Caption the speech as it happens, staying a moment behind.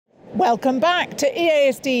Welcome back to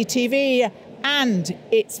EASD TV, and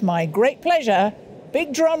it's my great pleasure,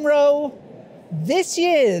 big drum roll, this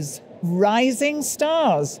year's Rising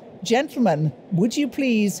Stars. Gentlemen, would you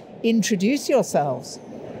please introduce yourselves?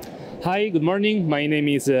 Hi, good morning. My name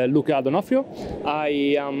is Luca.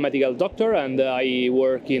 I am a medical doctor and I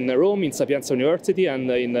work in Rome in Sapienza University and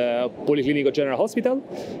in Policlinico General Hospital.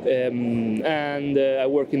 And I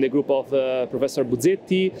work in the group of Professor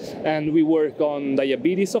Buzzetti, and we work on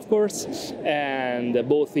diabetes, of course, and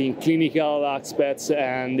both in clinical aspects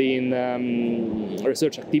and in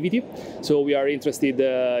research activity. So we are interested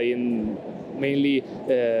in mainly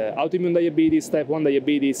autoimmune diabetes, type 1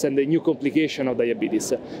 diabetes, and the new complication of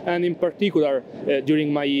diabetes. And in particular,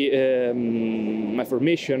 during my my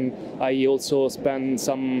formation, I also spent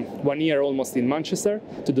 1 year almost in Manchester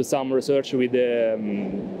to do some research with the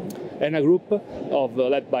ENA group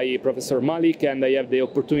led by Professor Malik, and I have the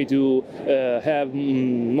opportunity to have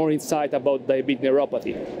more insight about diabetic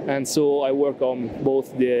neuropathy. And so I work on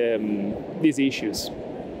both these issues.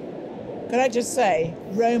 Could I just say,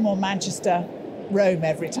 Rome or Manchester, Rome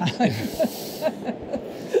every time.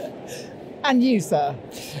 And you, sir?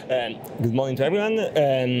 Good morning to everyone.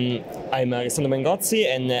 I'm Alessandro Mengozzi,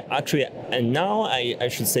 and actually, now I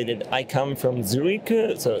should say that I come from Zurich,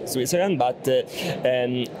 so Switzerland, but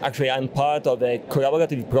actually I'm part of a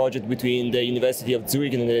collaborative project between the University of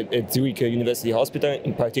Zurich and the Zurich University Hospital,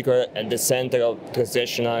 in particular at the Center of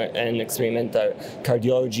Translational and Experimental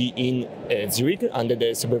Cardiology in Zurich, under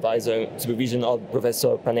the supervision of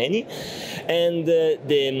Professor Paneni, and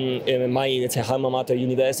my, let's say, alma mater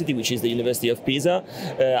university, which is the University of Pisa,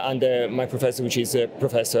 under my professor, which is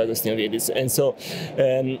Professor Agostino Viedis. And so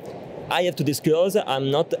I have to disclose,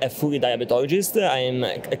 I'm not a fully diabetologist. I am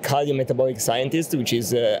a cardiometabolic scientist, which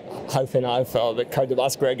is half and half of a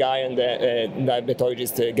cardiovascular guy and a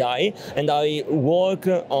diabetologist guy. And I work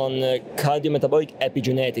on cardiometabolic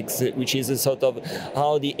epigenetics, which is a sort of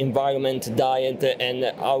how the environment, diet, and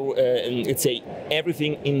how, let's say,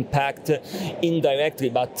 everything impact indirectly,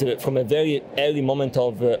 but from a very early moment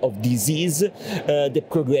of disease, the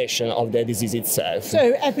progression of the disease itself.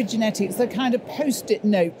 So epigenetics, the kind of post-it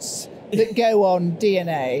notes that go on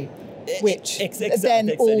DNA, which then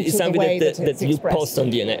alter the way that it's you expressed. post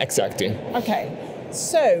on DNA, exactly. Okay,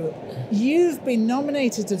 so you've been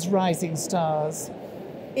nominated as Rising Stars.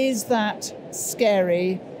 Is that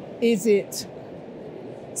scary? Is it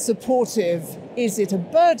supportive? Is it a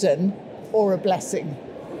burden or a blessing?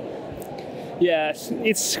 Yes,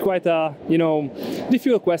 it's quite a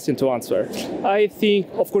difficult question to answer. I think,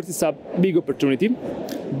 of course, it's a big opportunity,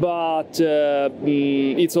 but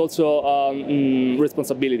it's also a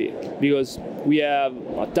responsibility, because we have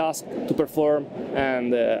a task to perform,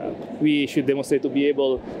 and we should demonstrate to be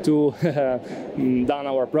able to done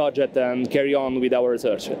our project and carry on with our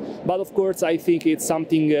research. But of course, I think it's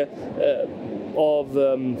something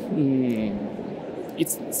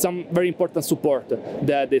it's some very important support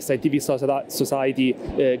that the scientific society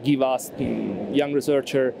give us, young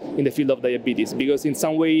researchers in the field of diabetes, because in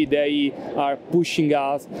some way they are pushing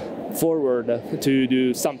us forward to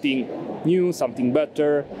do something new, something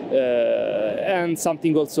better, and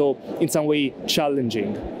something also in some way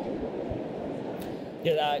challenging.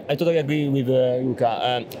 Yeah, I totally agree with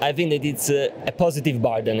Luca. I think that it's a positive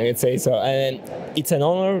burden, let's say so. It's an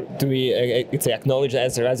honor to be, let's say, acknowledged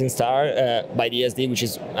as a rising star by the EASD, which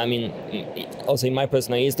is, I mean, also in my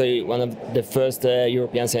personal history, one of the first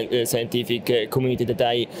European scientific community that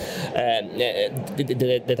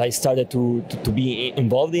I started to be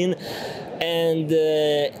involved in. And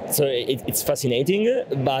so it's fascinating,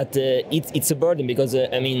 but it's a burden, because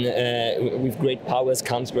I mean, with great powers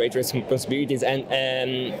comes great responsibilities,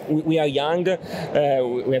 and we are young.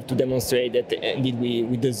 We have to demonstrate that indeed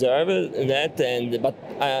we deserve that. But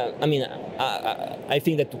I mean, I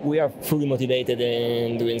think that we are fully motivated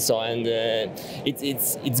in doing so, and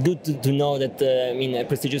it's good to know that I mean, a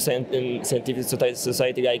prestigious scientific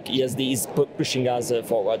society like EASD is pushing us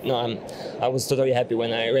forward. No, I was totally happy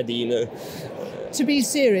when I read the email. To be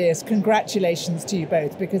serious, congratulations to you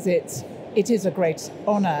both, because it is a great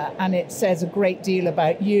honour, and it says a great deal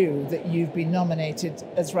about you that you've been nominated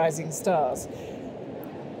as Rising Stars.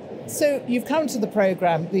 So you've come to the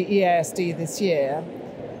programme, the EASD, this year.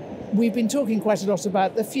 We've been talking quite a lot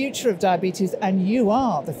about the future of diabetes, and you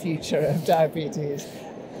are the future of diabetes.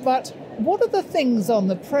 But what are the things on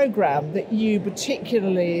the programme that you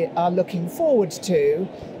particularly are looking forward to,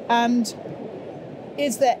 and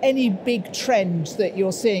is there any big trend that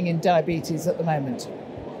you're seeing in diabetes at the moment?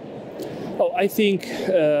 Oh, I think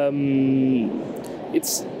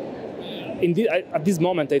it's at this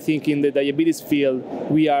moment, I think in the diabetes field,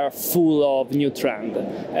 we are full of new trend.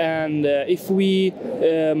 And if we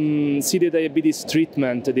see the diabetes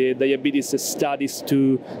treatment, the diabetes studies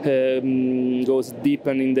to goes deep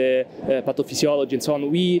in the pathophysiology and so on,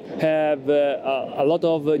 we have a lot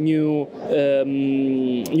of new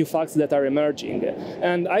facts that are emerging.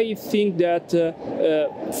 And I think that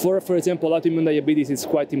for example, autoimmune diabetes is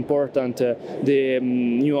quite important. The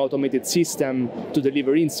new automated system to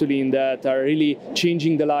deliver insulin that are really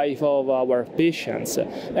changing the life of our patients,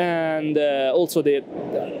 and also the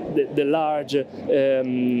large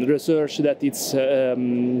research that it's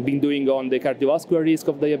been doing on the cardiovascular risk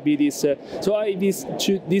of diabetes. So these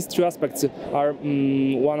two aspects are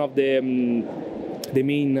one of the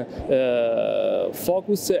main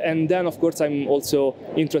focus. And then, of course, I'm also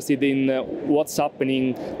interested in what's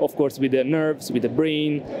happening, of course, with the nerves, with the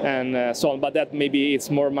brain, and so on. But that maybe it's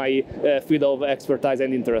more my field of expertise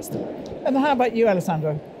and interest. And how about you,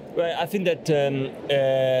 Alessandro? Well, I think that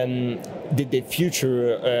the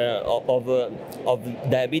future of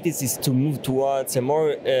diabetes is to move towards a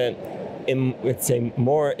more let's say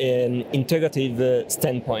more integrative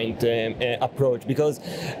standpoint approach, because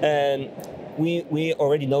we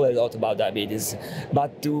already know a lot about diabetes,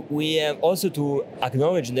 but we have also to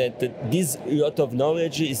acknowledge that this lot of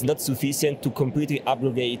knowledge is not sufficient to completely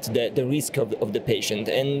abrogate the risk of the patient,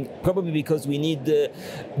 and probably because we need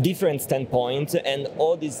different standpoints and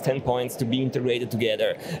all these standpoints to be integrated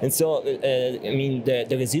together. And so, I mean,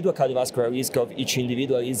 the residual cardiovascular risk of each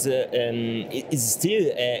individual is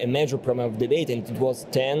still a major problem of debate, and it was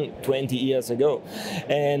 10, 20 years ago.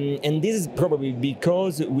 And this is probably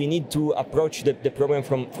because we need to approach the problem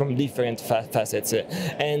from different facets.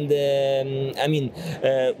 And I mean,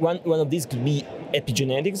 one of these could be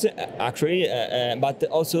epigenetics, actually, but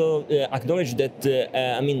also acknowledge that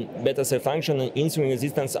I mean, beta cell function and insulin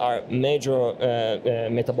resistance are major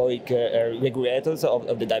metabolic regulators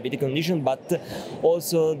of the diabetic condition, but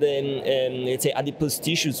also the let's say adipose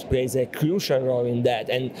tissues plays a crucial role in that,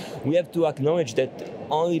 and we have to acknowledge that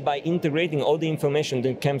only by integrating all the information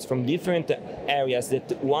that comes from different areas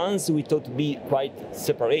that once we thought to be quite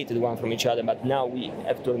separated one from each other, but now we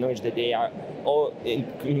have to acknowledge that they are all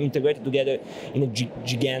integrated together in a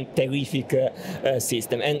gigantic, terrific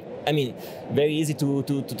system. And I mean, very easy to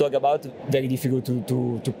talk about, very difficult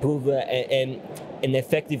to prove an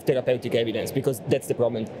effective therapeutic evidence, because that's the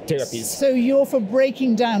problem, therapies. So you're for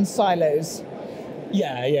breaking down silos?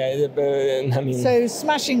 Yeah, I mean... So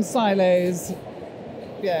smashing silos,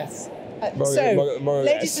 yes.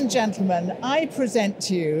 Ladies and gentlemen, I present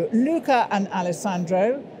to you Luca and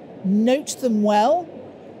Alessandro. Note them well,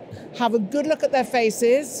 have a good look at their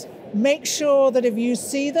faces, make sure that if you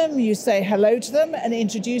see them, you say hello to them and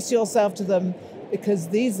introduce yourself to them, because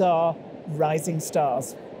these are rising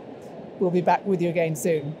stars. We'll be back with you again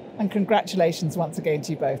soon. And congratulations once again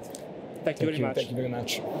to you both. Thank you very much. Thank you very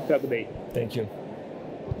much. Have a good day. Thank you.